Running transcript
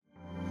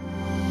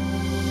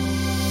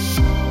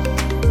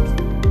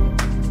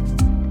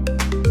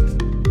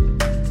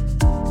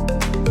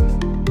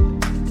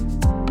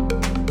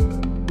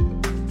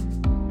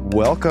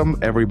Welcome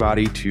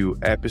everybody to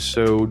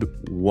episode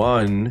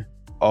 1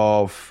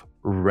 of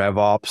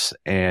RevOps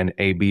and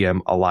ABM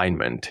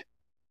alignment.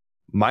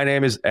 My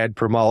name is Ed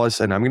Permalis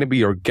and I'm going to be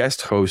your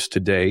guest host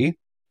today,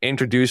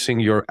 introducing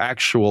your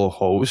actual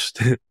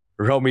host,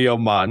 Romeo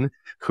Mann,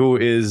 who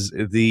is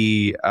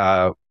the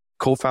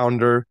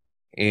co-founder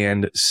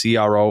and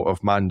CRO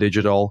of Mann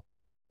Digital.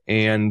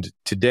 And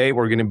today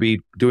we're going to be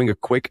doing a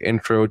quick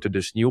intro to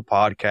this new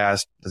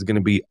podcast that's going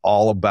to be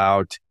all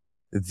about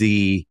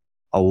the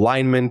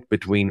alignment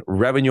between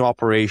revenue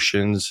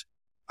operations,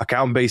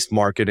 account-based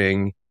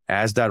marketing,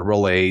 as that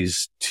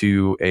relates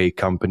to a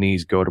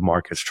company's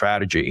go-to-market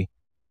strategy.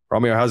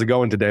 Romeo, how's it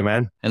going today,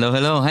 man?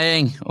 Hello.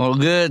 Hey, all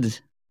good.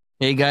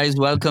 Hey, guys,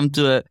 welcome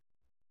to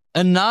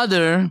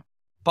another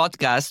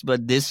podcast,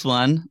 but this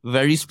one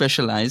very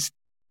specialized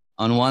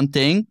on one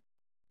thing,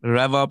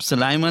 RevOps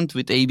alignment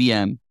with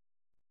ABM.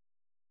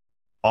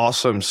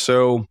 Awesome.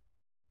 So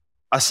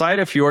aside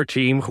of your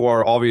team, who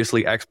are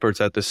obviously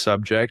experts at this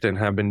subject and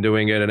have been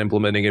doing it and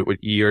implementing it with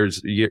years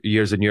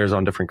and years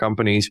on different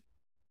companies,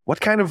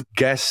 what kind of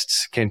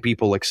guests can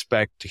people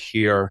expect to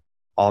hear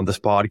on this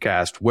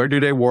podcast? Where do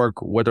they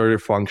work? What are their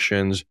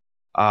functions?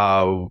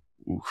 Who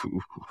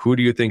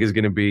do you think is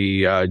going to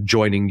be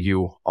joining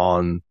you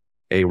on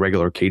a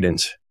regular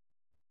cadence?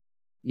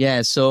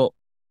 Yeah, so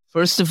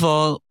first of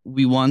all,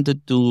 we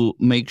wanted to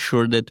make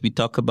sure that we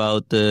talk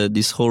about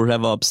this whole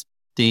RevOps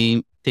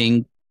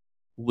thing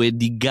with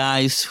the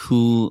guys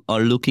who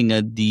are looking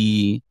at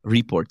the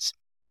reports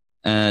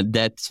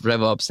that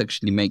RevOps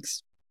actually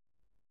makes.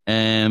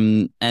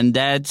 And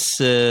that's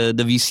the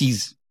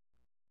VCs.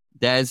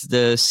 That's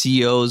the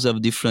CEOs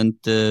of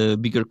different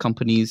bigger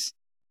companies.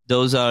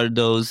 Those are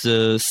those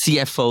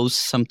CFOs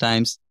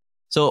sometimes.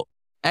 So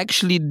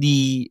actually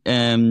the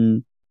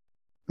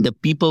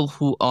people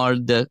who are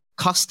the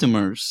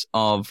customers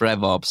of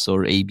RevOps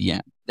or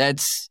ABM,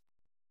 that's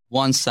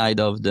one side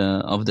of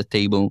the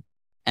table.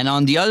 And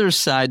on the other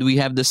side, we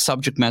have the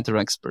subject matter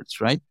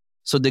experts, right?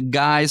 So the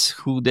guys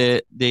who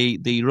they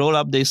roll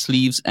up their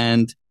sleeves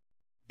and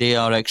they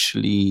are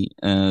actually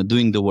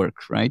doing the work,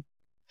 right?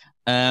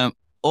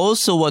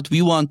 Also, what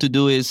we want to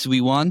do is we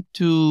want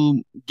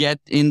to get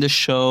in the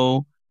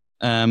show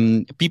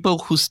people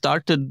who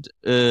started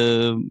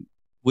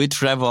with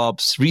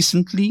RevOps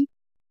recently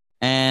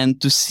and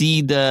to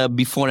see the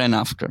before and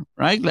after,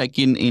 right? Like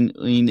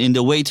in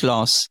the weight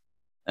loss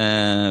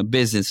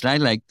business,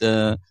 right? Like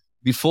the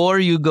before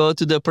you go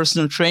to the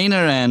personal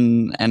trainer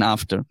and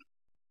after.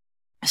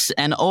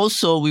 And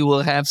also we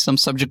will have some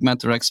subject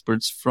matter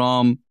experts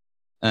from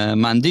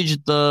Mann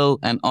Digital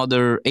and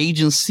other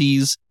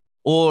agencies,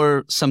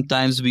 or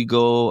sometimes we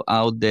go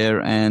out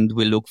there and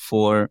we look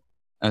for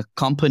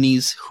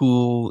companies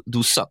who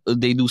do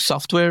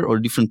software or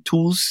different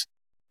tools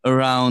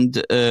around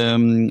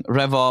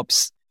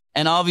RevOps,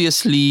 and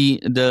obviously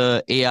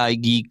the AI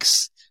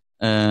geeks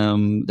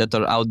that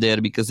are out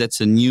there, because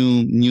that's a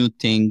new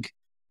thing,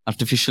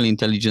 artificial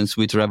intelligence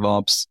with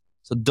RevOps.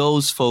 So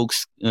those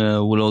folks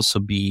will also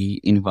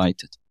be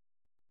invited.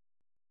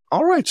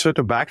 All right. So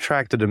to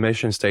backtrack to the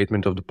mission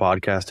statement of the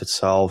podcast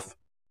itself,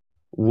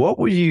 what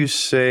would you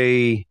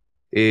say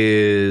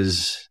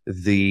is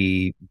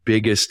the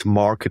biggest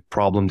market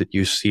problem that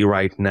you see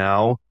right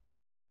now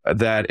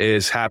that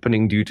is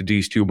happening due to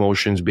these two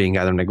motions being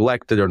either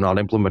neglected or not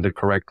implemented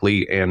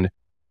correctly? And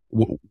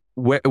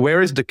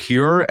where is the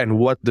cure, and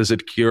what does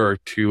it cure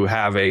to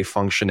have a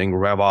functioning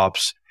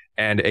RevOps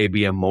and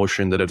ABM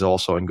motion that is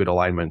also in good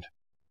alignment?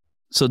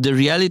 So the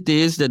reality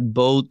is that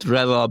both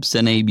RevOps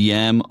and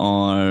ABM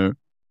are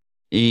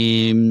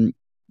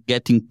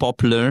getting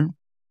popular,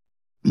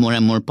 more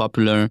and more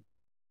popular,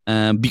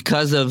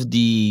 because of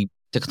the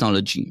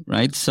technology,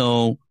 right?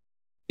 So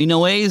in a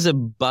way, it's a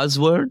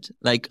buzzword.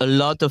 Like a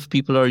lot of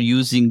people are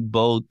using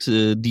both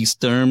these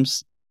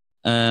terms,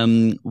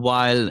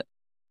 while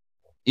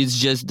it's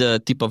just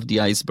the tip of the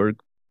iceberg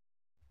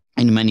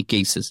in many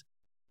cases.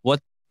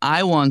 What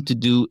I want to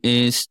do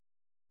is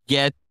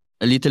get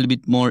a little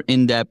bit more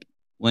in depth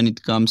when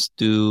it comes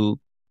to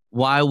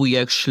why we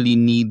actually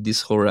need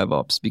this whole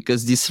RevOps,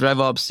 because this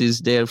RevOps is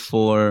there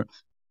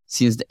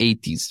since the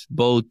 80s,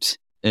 both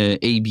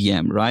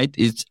ABM, right?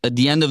 It's at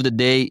the end of the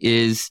day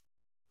is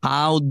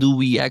how do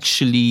we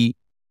actually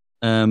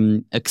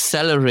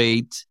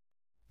accelerate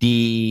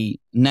the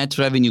net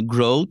revenue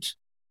growth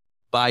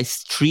by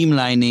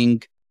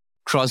streamlining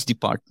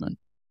cross-department,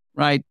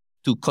 right?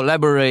 To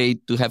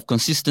collaborate, to have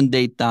consistent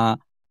data,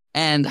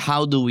 and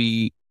how do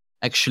we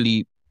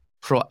actually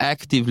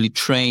proactively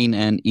train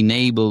and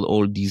enable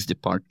all these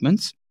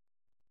departments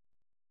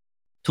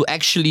to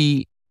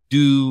actually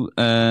be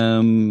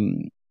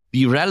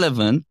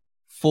relevant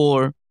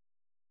for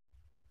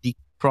the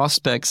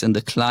prospects and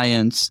the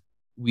clients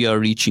we are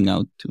reaching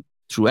out to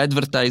through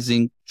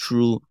advertising,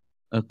 through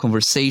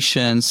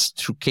conversations,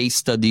 through case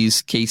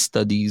studies,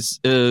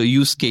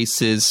 use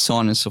cases, so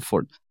on and so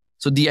forth.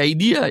 So the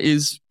idea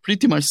is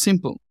pretty much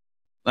simple.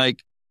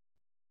 Like,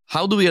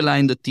 how do we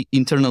align the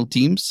internal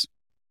teams?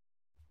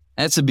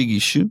 That's a big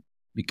issue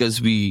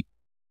because we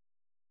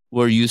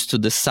were used to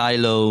the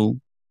silo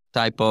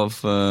type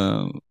of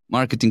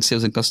marketing,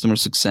 sales, and customer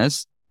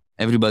success.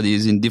 Everybody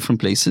is in different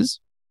places.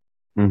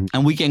 Mhm.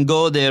 And we can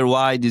go there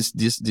why this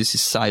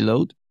is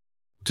siloed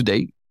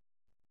today.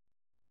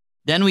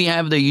 Then we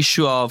have the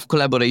issue of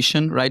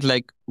collaboration, right?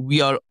 Like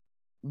we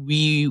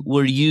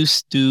were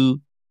used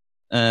to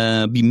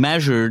be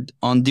measured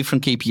on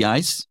different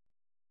KPIs,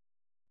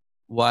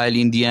 while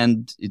in the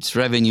end it's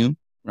revenue,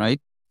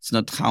 right? It's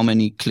not how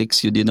many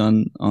clicks you did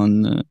on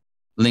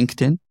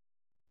LinkedIn.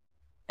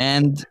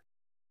 And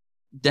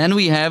then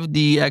we have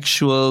the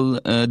actual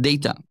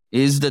data.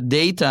 Is the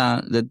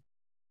data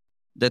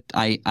that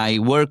I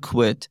work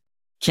with,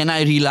 can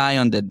I rely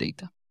on that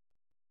data,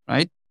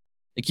 right?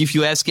 Like if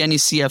you ask any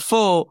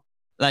CFO,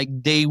 like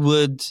they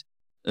would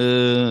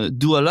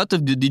do a lot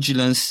of due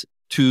diligence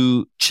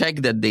to check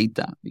that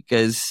data,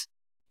 because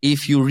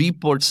if you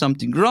report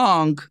something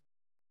wrong,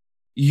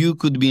 you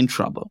could be in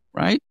trouble,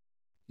 right?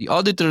 The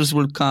auditors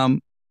will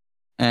come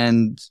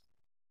and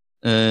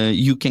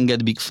you can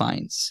get big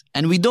fines.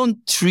 And we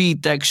don't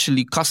treat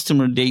actually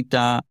customer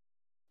data.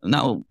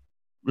 Now,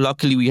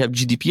 luckily we have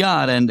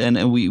GDPR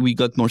and we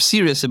got more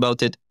serious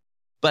about it,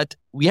 but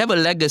we have a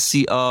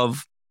legacy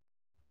of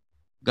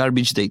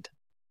garbage data,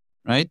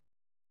 right?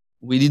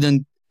 We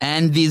didn't,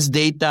 and this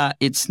data,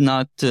 it's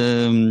not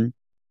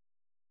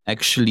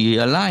actually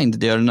aligned.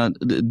 They are not,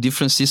 the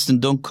different systems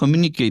don't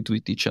communicate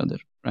with each other,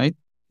 right?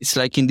 It's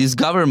like in these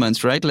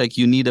governments, right? Like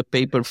you need a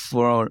paper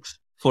for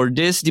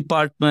this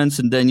department,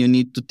 and then you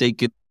need to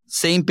take it,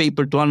 same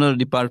paper to another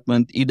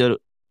department,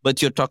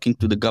 but you're talking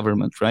to the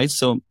government, right?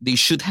 So they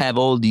should have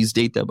all these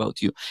data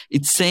about you.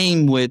 It's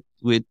same with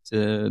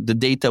the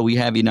data we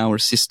have in our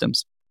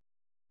systems.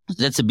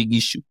 That's a big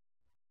issue.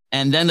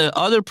 And then the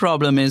other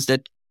problem is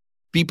that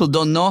people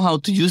don't know how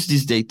to use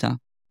this data.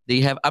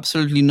 They have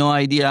absolutely no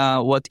idea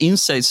what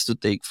insights to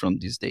take from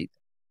this data.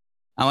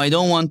 Now, I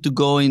don't want to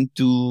go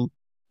into,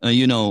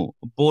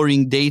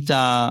 boring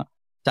data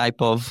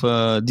type of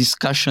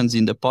discussions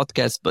in the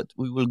podcast, but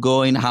we will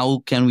go in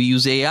how can we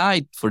use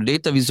AI for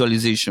data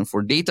visualization,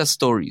 for data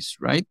stories,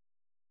 right?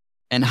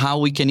 And how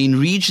we can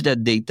enrich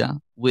that data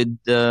with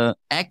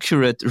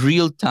accurate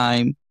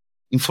real-time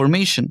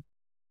information.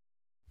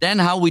 Then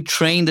how we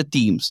train the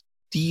teams.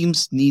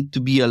 Teams need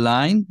to be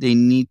aligned. They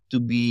need to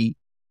be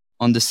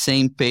on the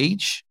same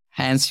page.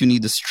 Hence, you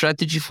need a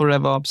strategy for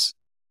RevOps.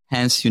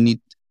 Hence, you need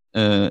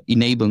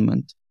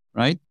enablement,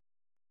 right?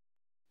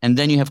 And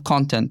then you have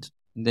content.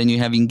 And then you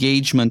have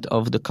engagement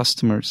of the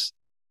customers.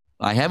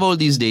 I have all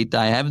these data.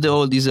 I have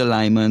all these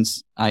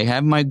alignments. I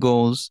have my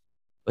goals.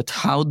 But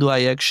how do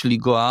I actually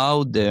go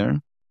out there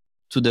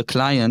to the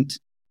client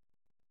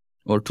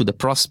or to the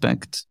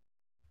prospect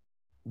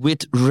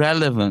with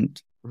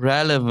relevant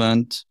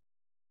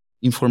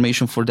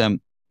information for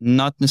them,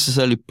 not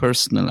necessarily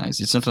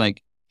personalized. It's not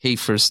like, hey,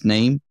 first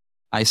name,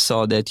 I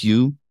saw that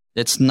you.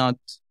 That's not.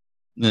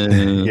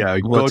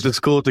 Go to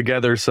school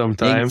together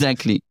sometimes.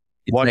 Exactly.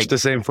 Watch the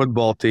same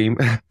football team.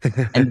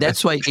 And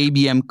that's why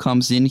ABM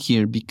comes in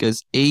here,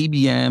 because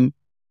ABM,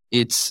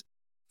 it's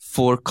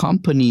for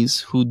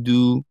companies who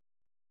do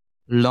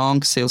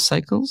long sales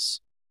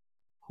cycles,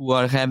 who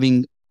are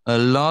having a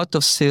lot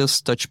of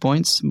sales touch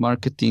points,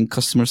 marketing,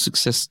 customer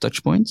success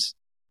touch points.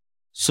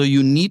 So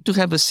you need to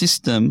have a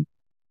system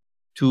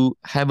to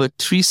have a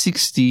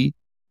 360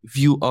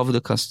 view of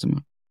the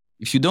customer.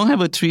 If you don't have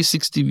a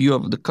 360 view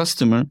of the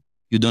customer,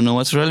 you don't know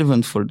what's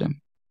relevant for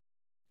them.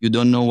 You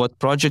don't know what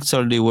projects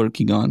are they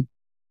working on,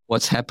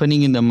 what's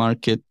happening in the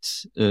market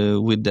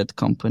with that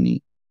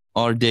company.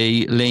 Are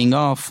they laying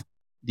off?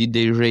 Did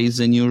they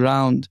raise a new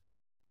round?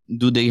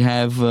 Do they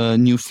have a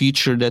new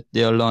feature that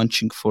they are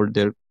launching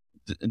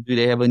do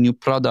they have a new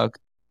product?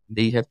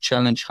 They have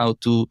challenged how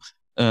to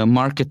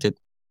market it.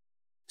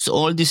 So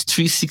all this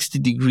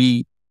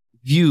 360-degree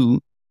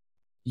view,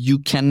 you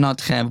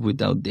cannot have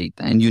without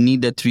data. And you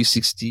need that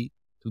 360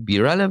 to be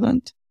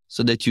relevant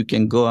so that you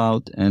can go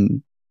out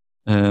and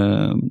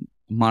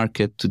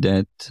market to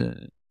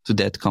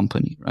that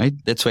company, right?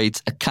 That's why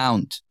it's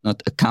account,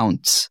 not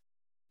accounts.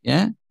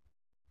 Yeah?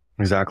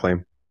 Exactly.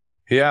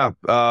 Yeah,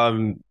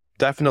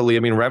 definitely. I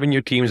mean,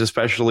 revenue teams,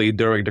 especially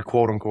during the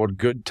quote unquote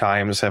good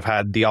times, have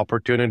had the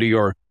opportunity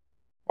or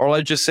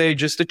let's just say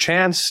just a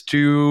chance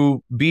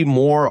to be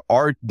more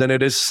art than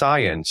it is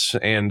science.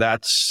 And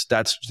that's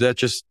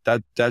just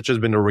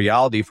been the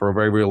reality for a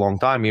very, very long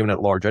time, even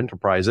at large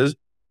enterprises,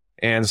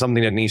 and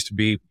something that needs to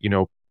be,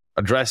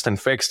 addressed and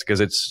fixed, because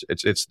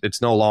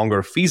it's no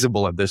longer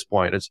feasible at this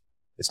point.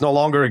 It's no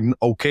longer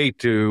okay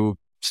to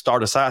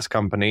start a SaaS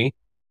company,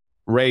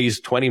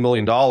 raise $20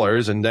 million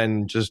and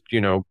then just,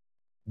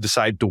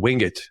 decide to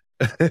wing it.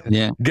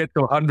 Yeah. Get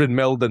to 100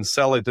 mil, then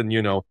sell it. And,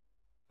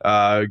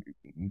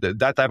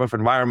 that type of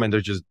environment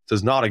that just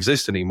does not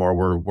exist anymore.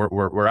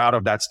 We're out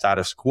of that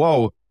status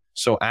quo.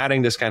 So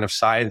adding this kind of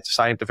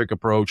scientific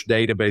approach,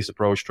 database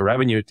approach to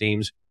revenue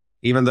teams,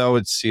 even though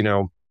it's,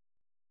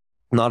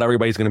 not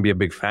everybody's going to be a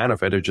big fan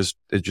of it. It's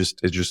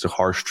just a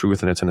harsh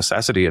truth, and it's a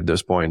necessity at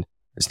this point.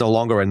 It's no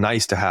longer a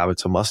nice to have;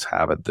 it's a must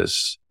have at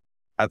this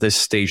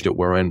stage that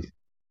we're in.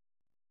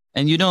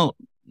 And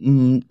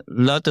a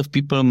lot of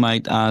people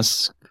might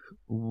ask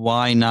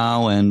why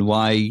now and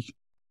why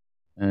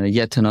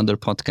yet another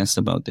podcast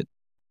about it.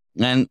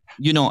 And,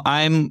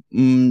 I'm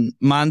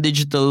Mann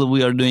Digital.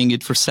 We are doing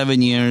it for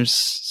 7 years.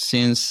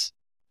 Since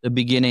the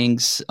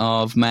beginnings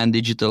of Mann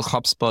Digital,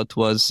 HubSpot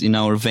was in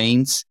our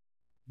veins.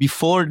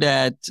 Before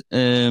that,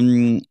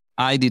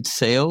 I did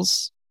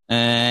sales.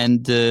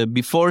 And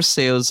before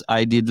sales,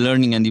 I did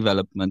learning and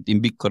development in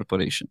big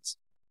corporations.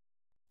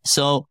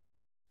 So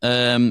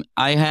in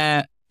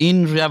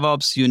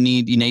RevOps, you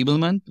need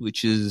enablement,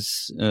 which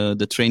is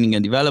the training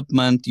and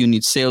development. You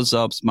need sales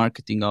ops,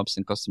 marketing ops,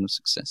 and customer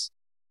success.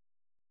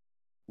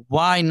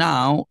 Why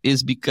now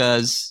is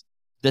because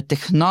the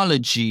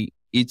technology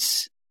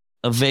is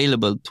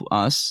available to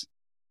us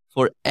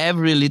for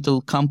every little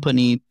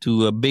company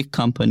to a big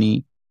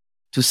company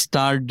to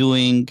start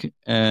doing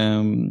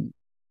and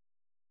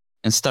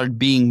start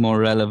being more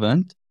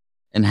relevant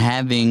and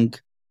having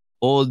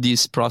all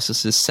these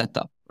processes set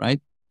up,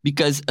 right?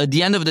 Because at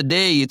the end of the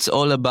day, it's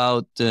all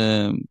about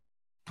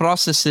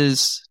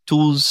processes,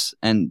 tools,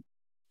 and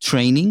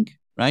training,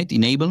 right?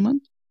 Enablement,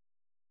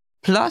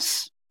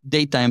 plus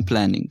data and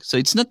planning. So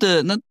it's not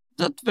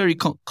very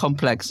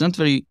complex, not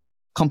very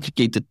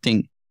complicated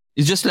thing.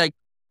 It's just like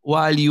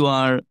while you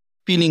are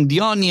peeling the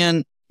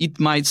onion, it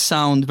might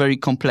sound very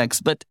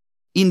complex, but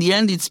in the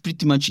end, it's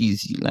pretty much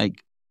easy.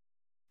 Like,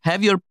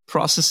 have your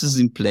processes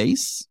in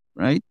place,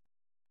 right?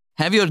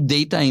 Have your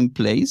data in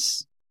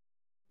place.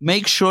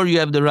 Make sure you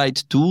have the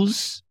right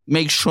tools.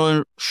 Make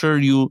sure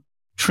you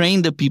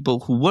train the people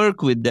who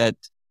work with that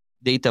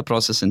data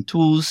process and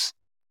tools,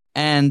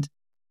 and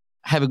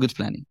have a good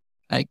planning.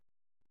 Like,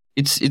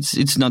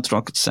 it's not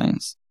rocket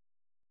science.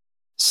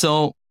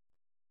 So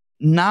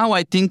now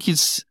I think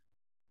it's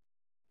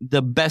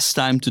the best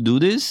time to do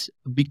this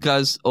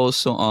because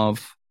also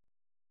of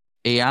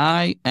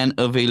AI and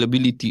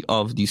availability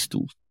of these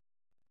tools.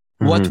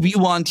 Mm-hmm. What we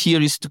want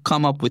here is to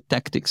come up with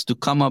tactics, to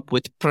come up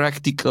with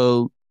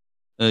practical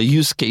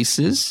use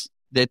cases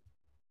that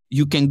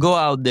you can go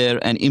out there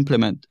and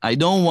implement. I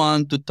don't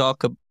want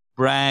to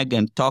brag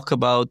and talk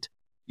about,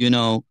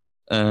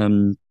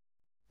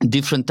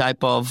 different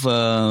type of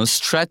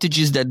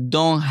strategies that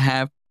don't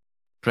have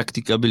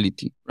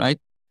practicability, right?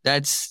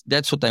 That's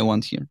what I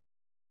want here.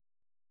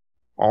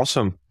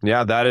 Awesome.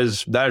 Yeah, that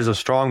is a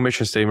strong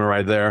mission statement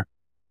right there.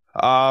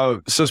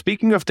 So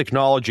speaking of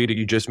technology that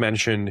you just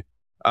mentioned,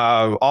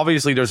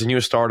 obviously there's a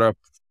new startup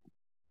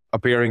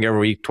appearing every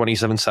week,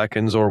 27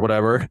 seconds or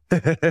whatever.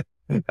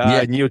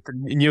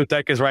 New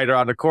tech is right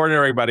around the corner.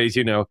 Everybody's,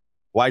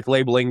 white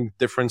labeling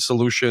different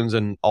solutions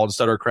and all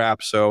this other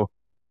crap. So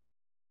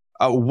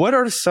what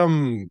are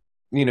some,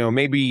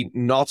 maybe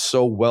not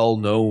so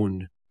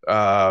well-known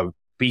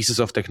pieces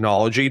of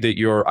technology that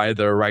you're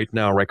either right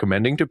now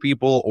recommending to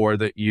people or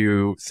that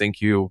you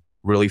think you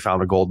really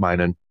found a gold mine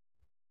in?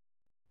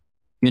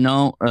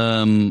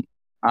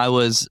 I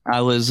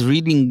was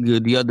reading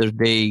the other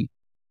day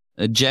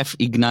Jeff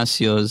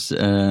Ignacio's.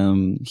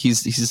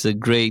 He's a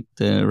great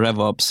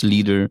RevOps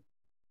leader,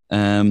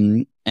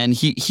 and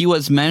he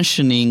was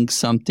mentioning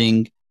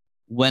something.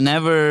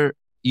 Whenever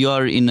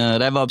you're in a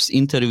RevOps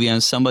interview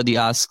and somebody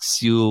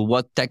asks you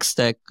what tech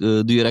stack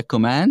do you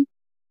recommend,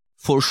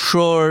 for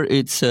sure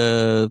it's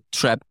a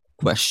trap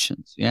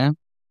questions. Yeah.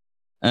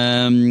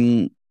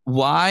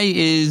 Why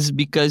is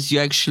because you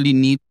actually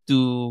need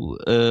to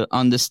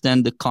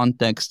understand the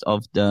context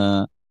of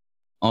the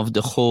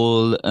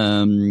whole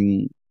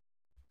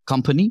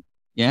company,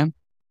 yeah,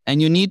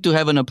 and you need to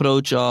have an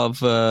approach of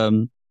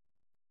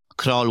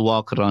crawl,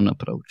 walk, run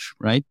approach,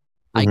 right?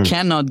 Mm-hmm. I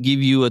cannot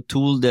give you a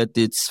tool that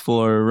it's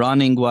for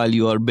running while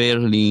you are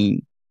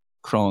barely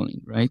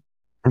crawling, right?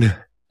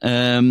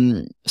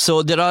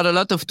 So there are a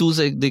lot of tools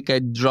that I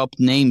dropped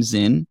names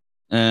in.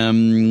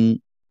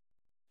 And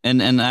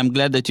I'm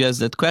glad that you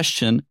asked that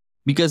question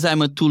because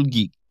I'm a tool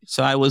geek.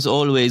 So I was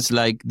always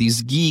like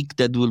this geek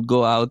that will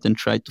go out and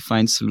try to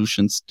find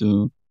solutions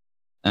to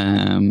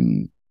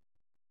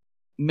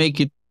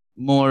make it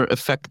more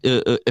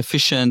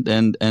efficient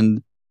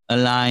and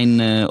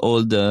align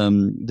all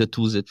the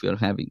tools that we are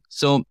having.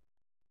 So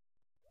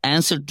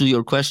answer to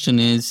your question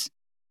is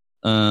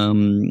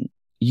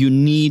you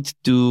need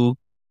to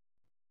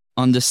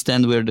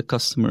understand where the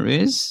customer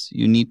is.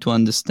 You need to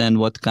understand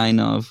what kind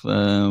of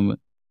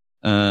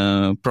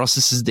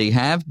processes they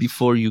have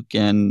before you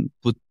can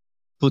put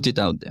it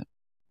out there.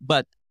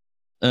 But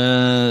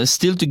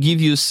still to give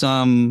you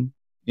some,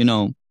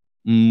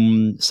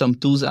 some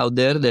tools out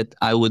there that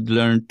I would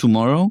learn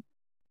tomorrow,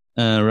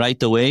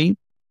 right away.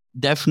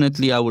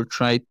 Definitely I will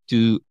try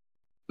to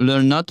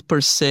learn not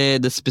per se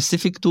the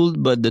specific tool,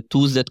 but the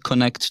tools that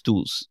connect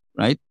tools,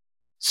 right?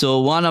 So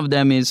one of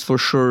them is for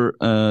sure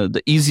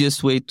the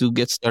easiest way to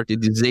get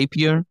started is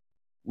Zapier.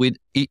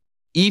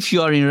 If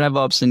you are in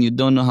RevOps and you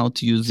don't know how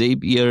to use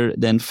Zapier,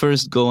 then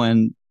first go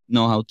and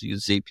know how to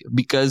use Zapier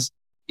because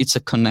it's a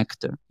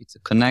connector. It's a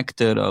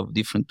connector of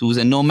different tools.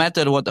 And no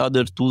matter what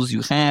other tools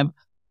you have,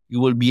 you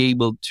will be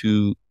able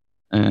to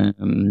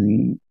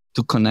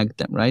connect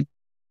them, right?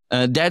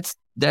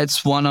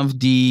 That's one of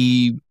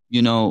the,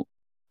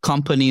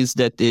 companies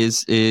that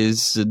is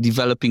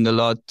developing a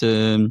lot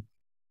and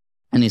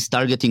is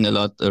targeting a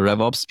lot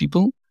RevOps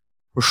people,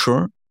 for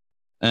sure.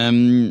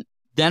 Then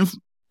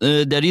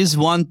there is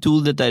one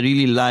tool that I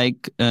really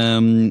like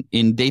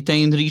in data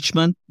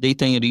enrichment.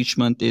 Data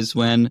enrichment is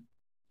when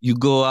you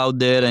go out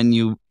there and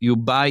you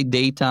buy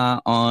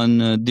data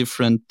on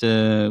different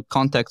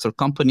contacts or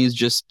companies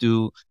just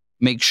to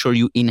make sure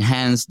you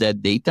enhance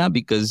that data,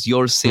 because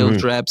your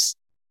sales reps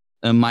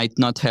might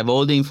not have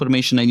all the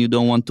information and you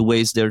don't want to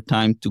waste their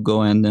time to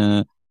go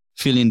and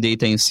fill in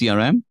data in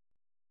CRM.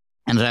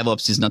 And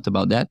RevOps is not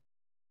about that.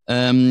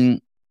 And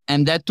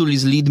that tool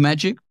is Lead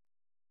Magic.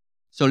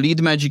 So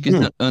Lead Magic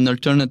is an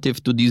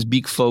alternative to these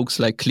big folks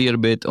like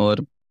Clearbit or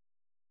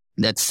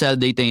that sell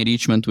data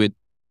enrichment with,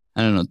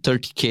 I don't know,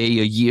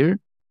 $30K a year,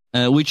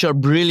 which are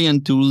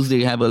brilliant tools.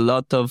 They have a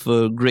lot of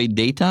great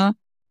data,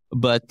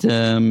 but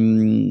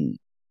they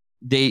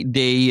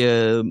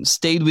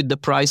stayed with the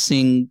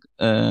pricing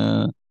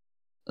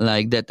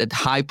like that at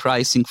high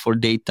pricing for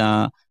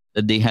data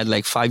that they had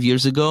like 5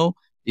 years ago.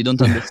 They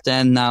don't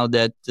understand now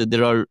that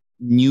there are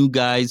new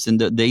guys and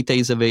the data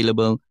is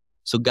available.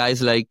 So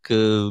guys like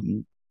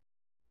Lead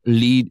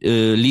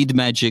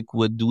Magic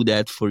would do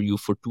that for you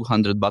for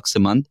 $200 a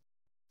month.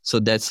 So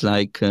that's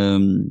like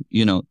 10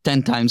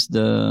 times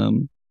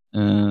the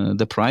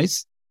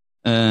price.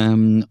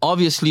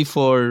 Obviously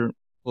for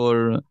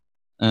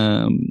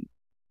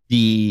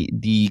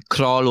the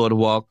crawl or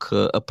walk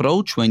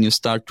approach, when you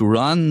start to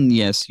run,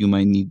 yes, you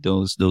might need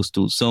those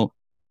tools. So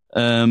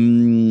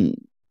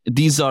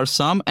these are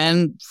some,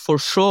 and for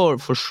sure,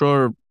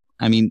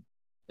 I mean,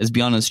 let's be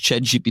honest,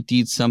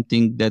 ChatGPT is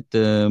something that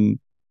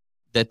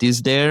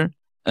is there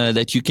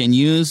that you can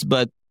use,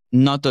 but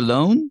not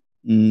alone,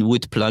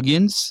 with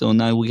plugins. So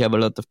now we have a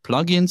lot of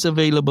plugins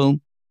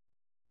available.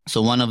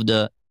 So one of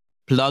the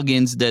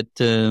plugins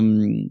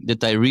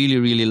that I really,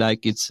 really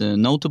like, it's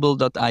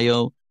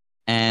Notable.io,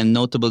 and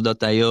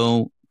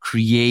Notable.io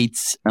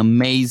creates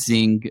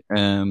amazing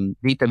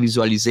data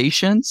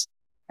visualizations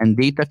and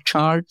data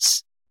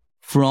charts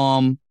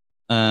from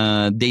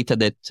data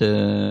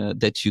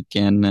that you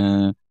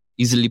can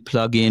easily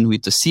plug in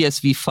with a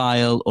CSV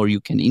file, or you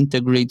can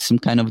integrate some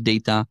kind of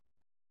data.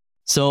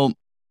 So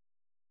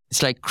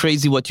it's like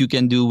crazy what you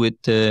can do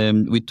with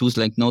tools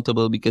like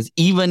Notable, because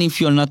even if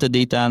you're not a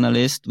data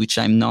analyst, which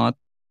I'm not,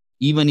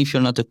 even if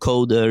you're not a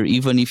coder,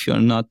 even if you're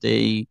not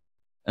a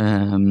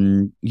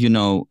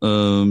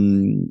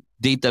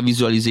data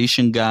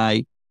visualization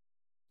guy,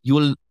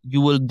 you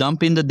will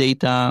dump in the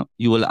data,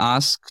 you will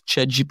ask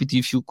ChatGPT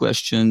a few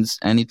questions,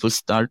 and it will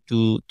start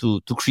to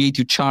create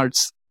you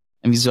charts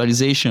and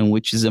visualization,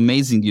 which is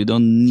amazing. You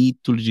don't need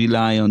to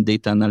rely on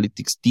data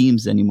analytics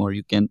teams anymore.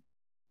 You can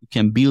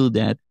build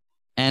that.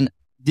 And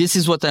this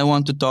is what I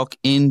want to talk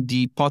in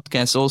the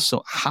podcast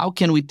also. How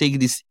can we take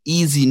these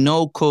easy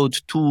no-code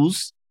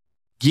tools,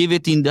 give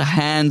it in the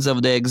hands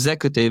of the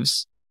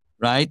executives,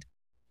 right?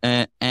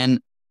 And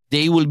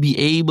they will be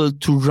able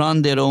to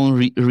run their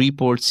own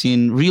reports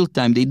in real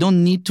time. They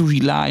don't need to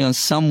rely on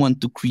someone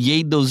to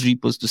create those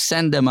reports, to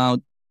send them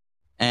out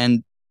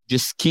and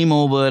just skim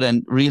over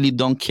and really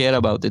don't care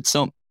about it.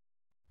 So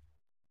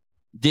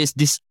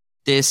this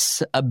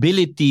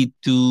ability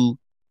to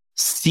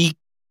seek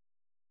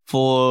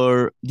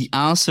for the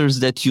answers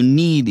that you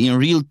need in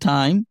real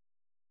time,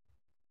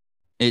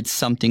 it's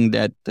something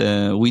that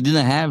we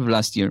didn't have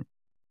last year.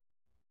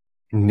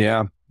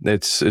 Yeah,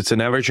 it's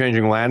an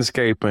ever-changing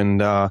landscape,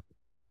 and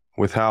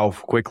with how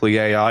quickly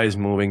AI is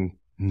moving,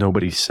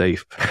 nobody's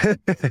safe.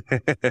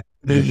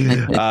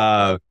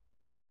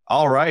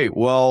 All right.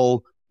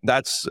 Well,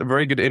 that's a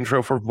very good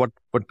intro for what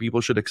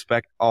people should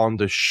expect on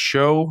the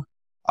show.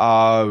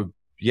 From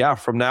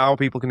now,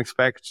 people can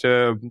expect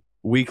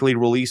weekly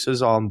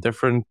releases on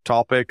different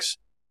topics,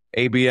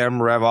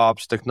 ABM,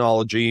 RevOps,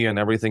 technology, and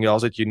everything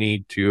else that you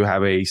need to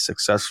have a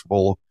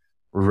successful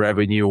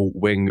revenue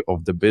wing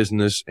of the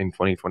business in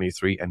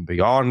 2023 and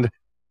beyond.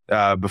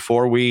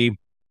 Before we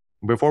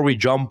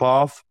jump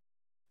off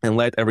and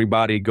let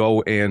everybody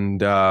go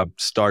and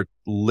start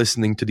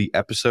listening to the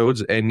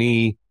episodes,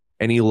 any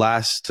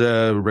last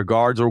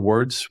regards or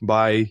words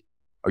by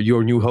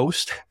your new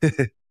host?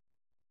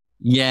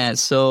 Yeah.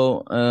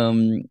 So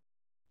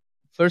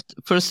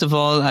first of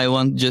all, I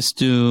want just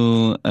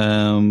to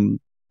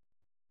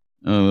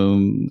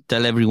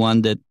tell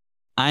everyone that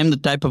I'm the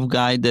type of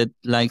guy that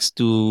likes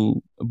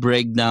to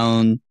break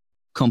down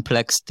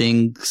complex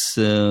things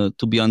to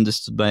be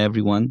understood by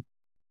everyone.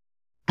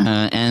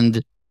 As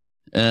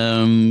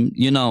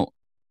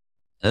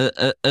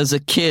a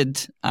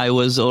kid, I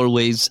was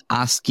always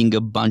asking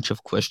a bunch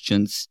of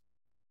questions.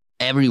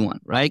 Everyone,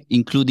 right?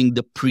 Including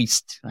the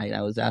priest, right?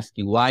 I was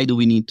asking, why do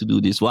we need to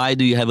do this? Why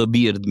do you have a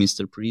beard,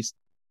 Mr. Priest?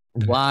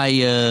 Why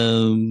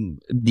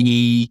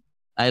the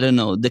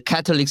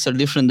Catholics are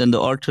different than the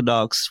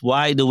Orthodox?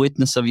 Why the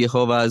Witness of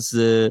Jehovah's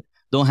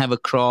don't have a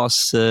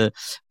cross?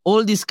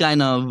 All these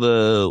kind of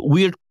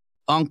weird,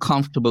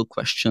 uncomfortable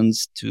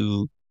questions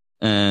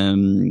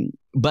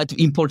but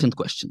important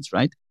questions,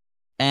 right?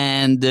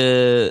 And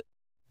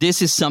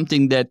this is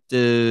something that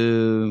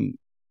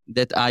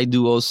that I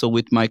do also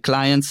with my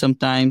clients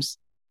sometimes,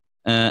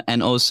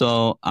 and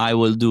also I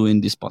will do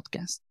in this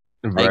podcast.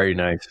 Very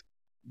nice.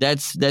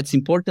 That's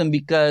important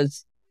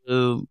because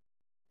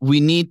we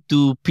need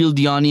to peel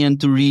the onion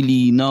to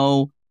really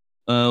know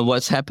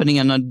what's happening,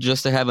 and not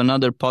just to have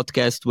another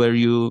podcast where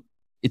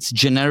it's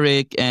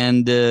generic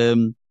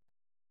and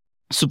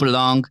super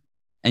long,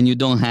 and you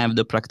don't have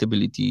the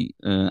practicability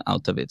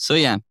out of it. So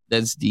yeah,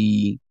 that's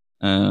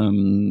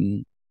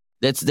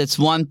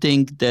one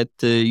thing that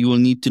you will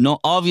need to know.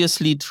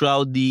 Obviously,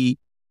 throughout the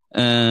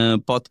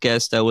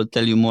podcast, I will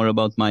tell you more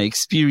about my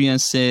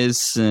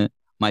experiences,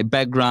 my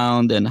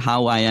background, and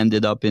how I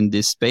ended up in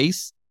this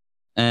space.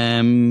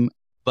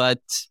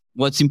 But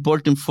what's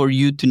important for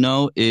you to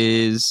know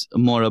is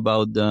more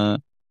about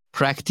the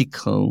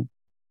practical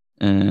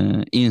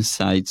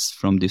insights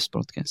from this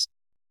podcast.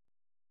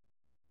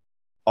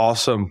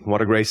 Awesome.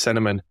 What a great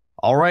sentiment.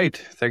 All right.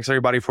 Thanks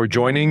everybody for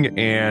joining,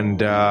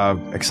 and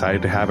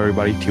excited to have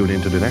everybody tune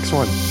into the next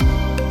one.